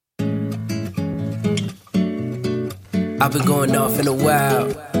I've been going off in a while.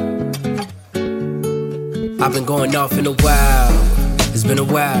 I've been going off in a while. It's been a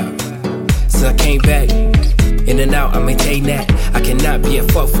while since I came back. In and out, I maintain that. I cannot be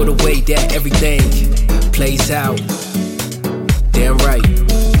at fault for the way that everything plays out. Damn right.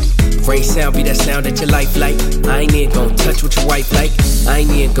 Rain sound be that sound that your life like. I ain't even gon' touch what your wife like. I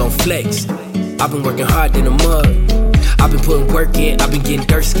ain't even gon' flex. I've been working hard in the mud. I've been putting work in. I've been getting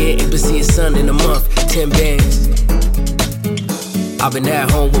dirt skin. Ain't been seeing sun in a month. 10 bands. I've been at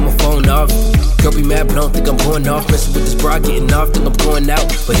home with my phone off. Girl be mad but don't think I'm going off. Messing with this bra getting off. Think I'm going out,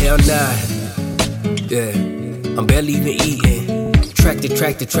 but hell nah. Yeah, I'm barely even eating. Track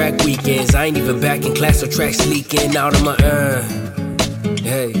to track weekends. I ain't even back in class, so tracks leaking out of my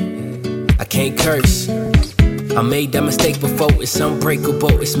Hey, I can't curse. I made that mistake before. It's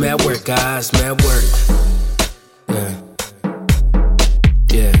unbreakable. It's mad work, guys, mad work.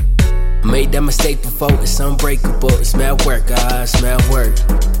 Yeah. I made that mistake before. It's unbreakable. It's mad work, guys, mad work.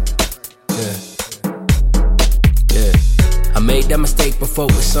 Yeah. I made that mistake before.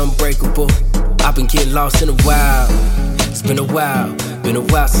 It's unbreakable. I've been getting lost in a while. It's been a while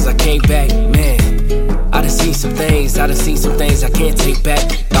since I came back, man. I done seen some things I can't take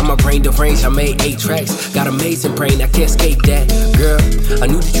back. Got my brain deranged, I made 8 tracks. Got amazing brain, I can't escape that. Girl, I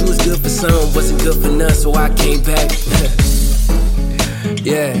knew that you was good for some, wasn't good for none, so I came back.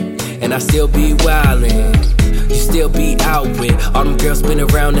 Yeah, and I still be wildin'. You still be out with all them girls spin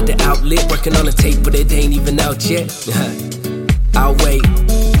around at the outlet, working on a tape, but it ain't even out yet. I'll wait.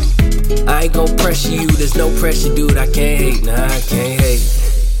 I ain't gon' pressure you, there's no pressure, dude. I can't hate, nah, I can't hate.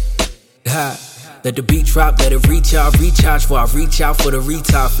 Let the beat drop, let it recharge before I reach out for the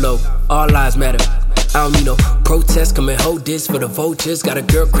retard flow. All lives matter. I don't need no protest, come and hold this for the vultures. Got a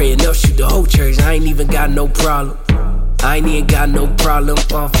girl praying up, shoot the whole church. I ain't even got no problem. I ain't even got no problem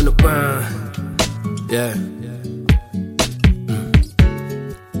off in the run. Yeah.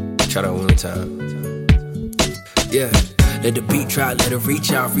 Try that one more time. Yeah. Let the beat drop, let it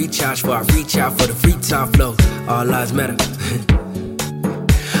recharge before I reach out for the retard flow. All lives matter.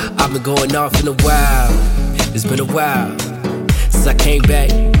 I've been going off in a while. It's been a while since I came back.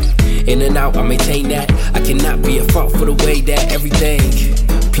 In and out, I maintain that. I cannot be at fault for the way that everything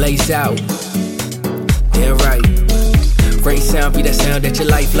plays out. Damn right. Rain sound be that sound that your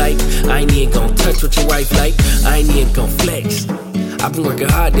life like. I ain't even gon' touch what your wife like. I ain't even gon' flex. I've been working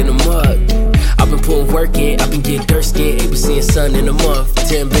hard in the mud. I've been putting work in. I've been getting dirt skin. Ain't been seeing sun in a month.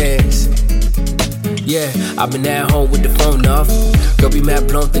 10 bands. Yeah, I've been at home with the phone off. Girl be mad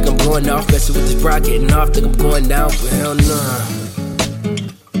but don't think I'm going off. Messing with this bra getting off. Think I'm going down, but hell nah.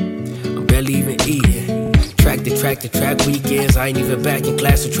 I'm barely even eating. Track to track weekends. I ain't even back in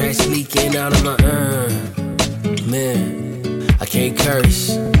class, so tracks leaking out of my Man, I can't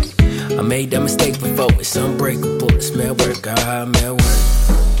curse. I made that mistake before. It's unbreakable. It's mad work, God, mad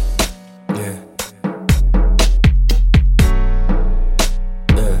work.